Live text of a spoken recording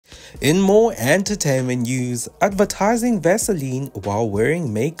In more entertainment news, advertising Vaseline while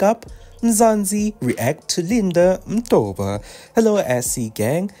wearing makeup, Mzansi react to Linda Mtoba. Hello SC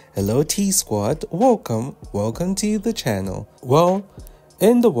gang, hello T Squad, welcome to the channel. Well,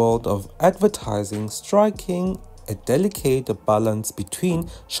 in the world of advertising, striking a delicate balance between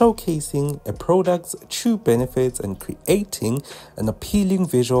showcasing a product's true benefits and creating an appealing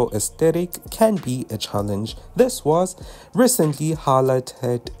visual aesthetic can be a challenge. This was recently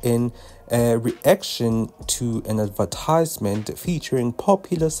highlighted in a reaction to an advertisement featuring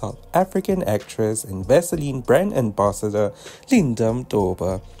popular South African actress and Vaseline brand ambassador Linda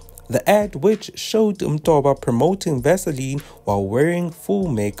Mtoba. The ad, which showed Mtoba promoting Vaseline while wearing full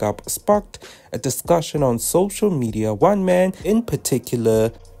makeup, sparked a discussion on social media. One man in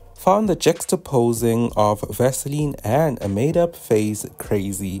particular found the juxtaposing of Vaseline and a made-up face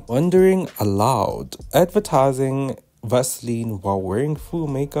crazy, wondering aloud, advertising Vaseline while wearing full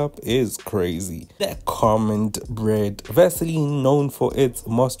makeup is crazy. That comment read, Vaseline, known for its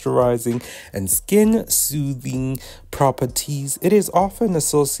moisturizing and skin soothing properties, it is often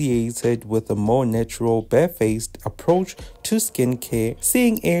associated with a more natural, barefaced approach to skincare.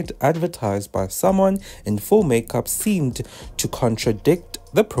 Seeing it advertised by someone in full makeup seemed to contradict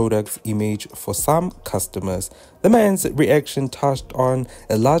the product's image for some customers. The man's reaction touched on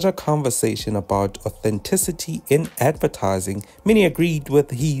a larger conversation about authenticity in advertising. Many agreed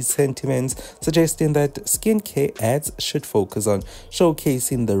with his sentiments, suggesting that skincare ads should focus on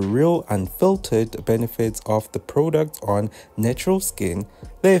showcasing the real unfiltered benefits of the product on natural skin.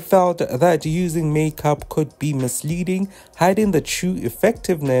 They felt that using makeup could be misleading, hiding the true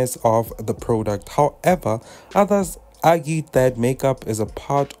effectiveness of the product. However, others argued that makeup is a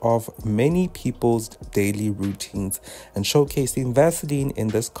part of many people's daily routines, and showcasing Vaseline in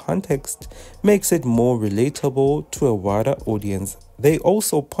this context makes it more relatable to a wider audience. They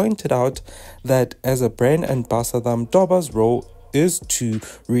also pointed out that as a brand ambassador, Mtoba's role is to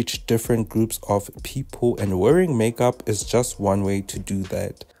reach different groups of people, and wearing makeup is just one way to do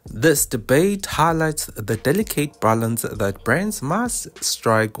that. This debate highlights the delicate balance that brands must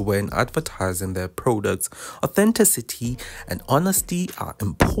strike when advertising their products. Authenticity and honesty are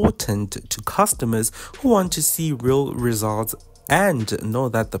important to customers who want to see real results and know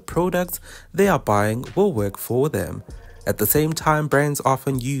that the products they are buying will work for them. At the same time, brands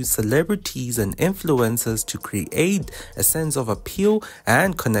often use celebrities and influencers to create a sense of appeal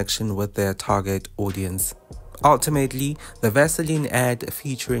and connection with their target audience. Ultimately, the Vaseline ad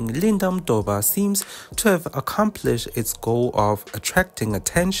featuring Linda Mtoba seems to have accomplished its goal of attracting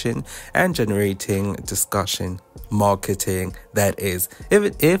attention and generating discussion. Marketing, that is,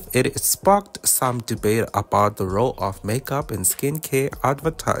 if it sparked some debate about the role of makeup in skincare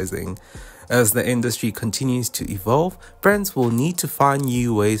advertising. As the industry continues to evolve, brands will need to find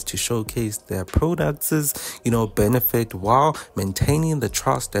new ways to showcase their products' benefit while maintaining the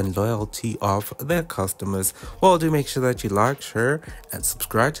trust and loyalty of their customers. Well, do make sure that you like, share, and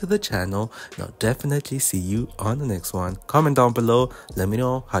subscribe to the channel. And I'll definitely see you on the next one. Comment down below. Let me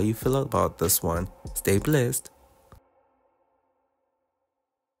know how you feel about this one. Stay blessed.